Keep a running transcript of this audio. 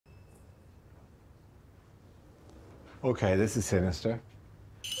OK, this is sinister.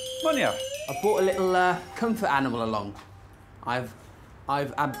 Monia. I brought a little comfort animal along. I've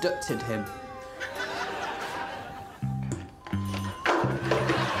abducted him.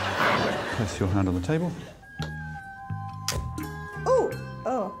 Place your hand on the table. Oh!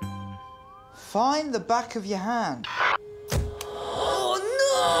 Oh. Find the back of your hand. Oh,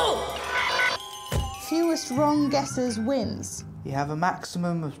 no! Fewest wrong guesses wins. You have a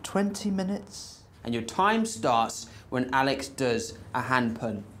maximum of 20 minutes. And your time starts when Alex does a hand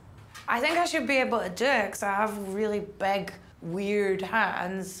pun. I think I should be able to do it, because I have really big, weird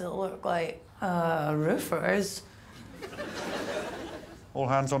hands that look like roofers. All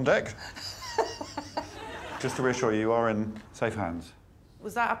hands on deck. Just to reassure you, you are in safe hands.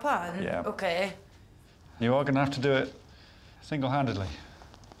 Was that a pun? Yeah. OK. You are going to have to do it single-handedly.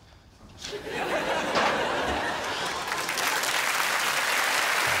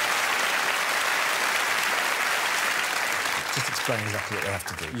 Just explain exactly what they have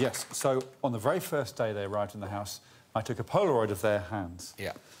to do. Yes. So, on the very first day they arrived in the house, I took a Polaroid of their hands.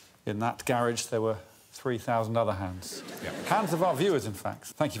 Yeah. In that garage, there were 3,000 other hands. Yeah. Hands of our viewers, in fact.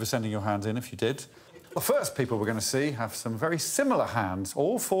 Thank you for sending your hands in, if you did. The first people we're going to see have some very similar hands,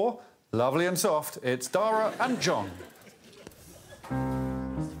 all four, lovely and soft. It's Dara and John.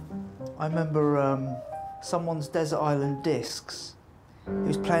 I remember someone's desert island discs. He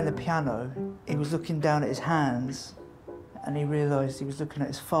was playing the piano. He was looking down at his hands, and he realised he was looking at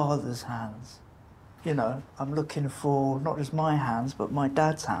his father's hands. You know, I'm looking for not just my hands, but my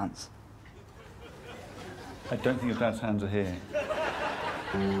dad's hands. I don't think your dad's hands are here.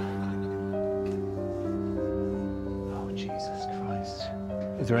 Oh, Jesus Christ.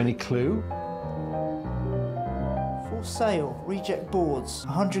 Is there any clue? For sale, reject boards,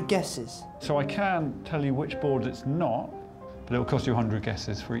 100 guesses. So I can tell you which board it's not, but it'll cost you 100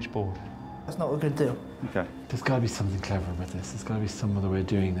 guesses for each board. That's not what we're going to do. OK. There's got to be something clever with this. There's got to be some other way of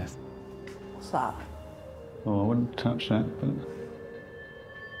doing this. What's that? Oh, I wouldn't touch that, but...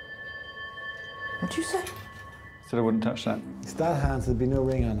 What'd you say? Said I wouldn't touch that. It's that hand, so there'd be no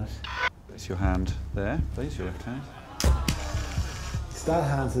ring on it. Place your hand there, please, your left hand. It's that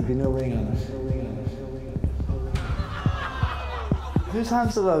hand, so there'd be no ring on it. Whose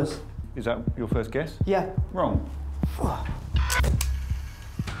hands are those? Is that your first guess? Yeah. Wrong.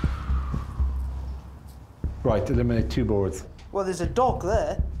 Right, eliminate 2 boards. Well, there's a dog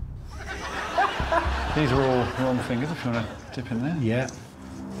there. These are all wrong fingers, if you want to dip in there. Yeah,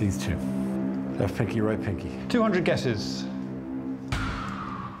 these 2. Left pinky, right pinky. 200 guesses.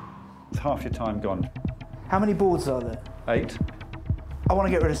 It's half your time gone. How many boards are there? 8. I want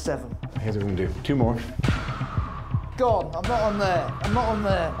to get rid of 7. Here's what we're going to do. 2 more. Gone. I'm not on there. I'm not on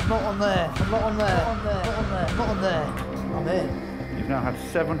there. I'm not on there. I'm not on there. I'm not on there. I'm not on there. I'm in. You've now had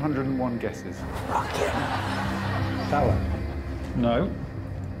 701 guesses. Fucking. That one. No.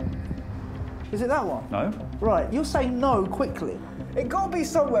 Is it that one? No. Right, you're saying no quickly. It got to be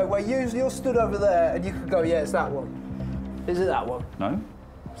somewhere where you're stood over there and you can go, yeah, it's that one. Is it that one? No.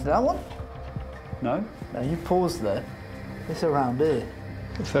 Is it that one? No. No, you paused there. It's around here.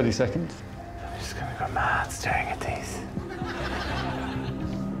 30 seconds. I'm just going to go mad staring at these.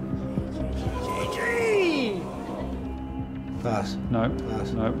 Pass. No.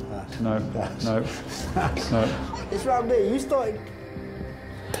 Pass. No. Pass. No. Pass. No. No. It's round here. You started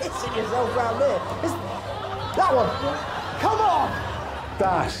pissing yourself round there. It's that one. Come on.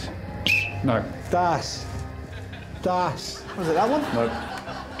 Dash. No. Dash. Dash. Was it that one? No.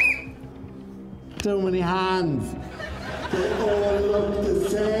 So many hands. They all look the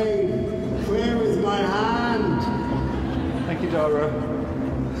same. Where is my hand? Thank you, Dara.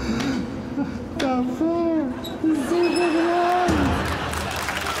 Not fair. There's so many hands.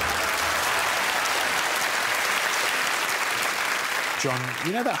 John,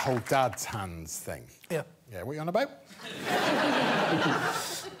 you know that whole dad's hands thing? Yeah. Yeah, what are you on about?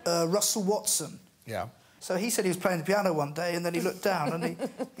 Russell Watson. Yeah. So he said he was playing the piano one day and then he looked down and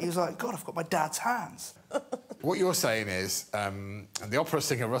he was like, God, I've got my dad's hands. What you're saying is, the opera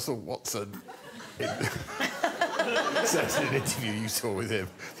singer Russell Watson says in an interview you saw with him,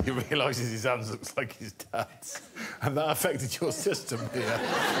 he realises his hands looks like his dad's. And that affected your system here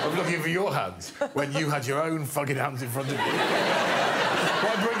of looking for your hands when you had your own fucking hands in front of you.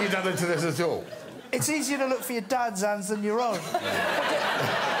 Why bring your dad into this at all? It's easier to look for your dad's hands than your own.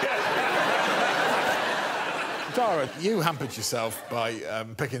 Dara, you hampered yourself by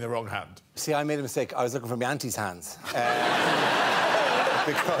picking the wrong hand. See, I made a mistake. I was looking for my auntie's hands.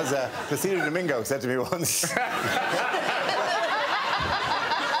 Because Casino Domingo said to me once...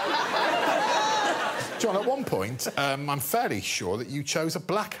 John, at one point, I'm fairly sure that you chose a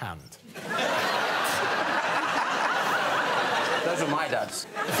black hand. Those are my dads.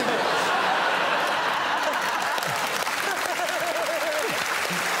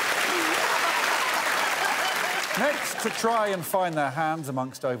 Next to try and find their hands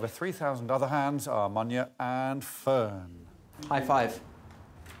amongst over 3,000 other hands are Munya and Fern. High five.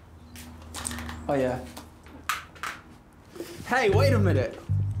 Oh, yeah. Hey, wait a minute.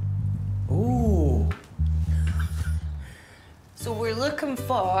 Ooh. So we're looking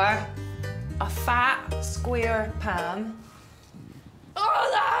for a fat, square palm. Oh,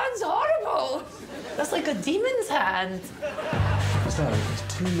 that hand's horrible! That's like a demon's hand. So, there's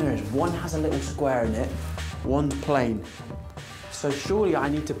two mirrors. One has a little square in it, one's plain. So surely I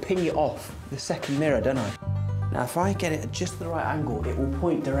need to ping it off the second mirror, don't I? Now, if I get it at just the right angle, it will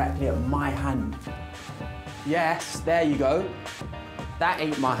point directly at my hand. Yes, there you go. That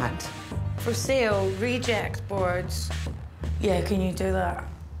ain't my hand. For sale, reject boards. Yeah, can you do that?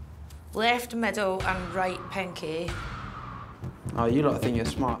 Left, middle, and right pinky. Oh, you lot think you're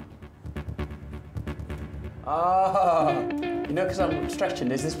smart. Oh, you know, because I'm stretching,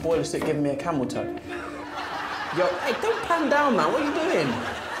 there's this boiler suit giving me a camel toe. Yo, hey, don't pan down, man. What are you doing?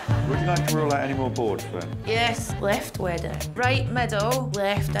 Would you like to rule out any more boards, Fern? Yes, left wedding. Right, middle,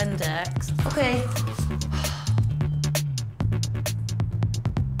 left index. OK.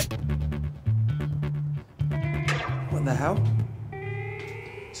 What the hell?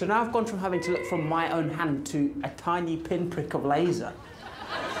 So now I've gone from having to look from my own hand to a tiny pinprick of laser.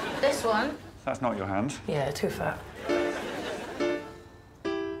 This one? That's not your hand. Yeah, too fat.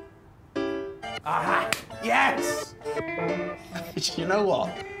 Aha! Yes! You know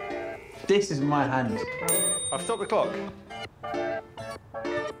what? This is my hand. I've stopped the clock.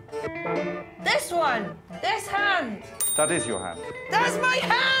 This one! This hand! That is your hand. That's my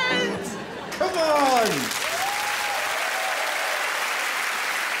hand! Come on!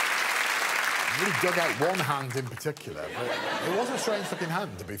 Really dug out one hand in particular, but it was a strange-looking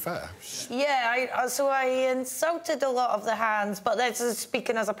hand, to be fair. Yeah, so I insulted a lot of the hands, but this is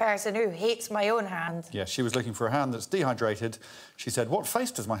speaking as a person who hates my own hand. Yes, she was looking for a hand that's dehydrated. She said, what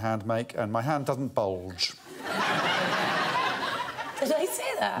face does my hand make? And my hand doesn't bulge. Did I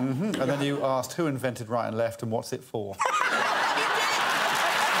say that? Mm-hmm. And then you asked who invented right and left and what's it for?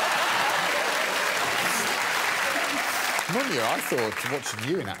 Munya, I thought watching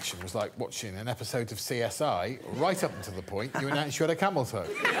you in action was like watching an episode of CSI, right up until the point you announced you had a camel toe.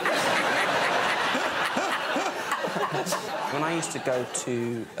 When I used to go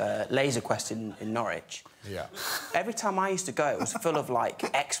to Laser Quest in Norwich, Yeah. every time I used to go, it was full of, like,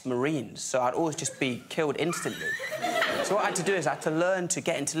 ex-Marines, so I'd always just be killed instantly. So what I had to do is I had to learn to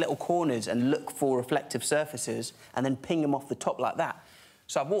get into little corners and look for reflective surfaces and then ping them off the top like that.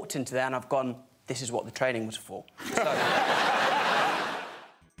 So I've walked into there and I've gone, this is what the training was for. So...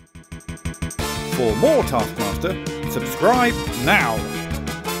 For more Taskmaster, subscribe now.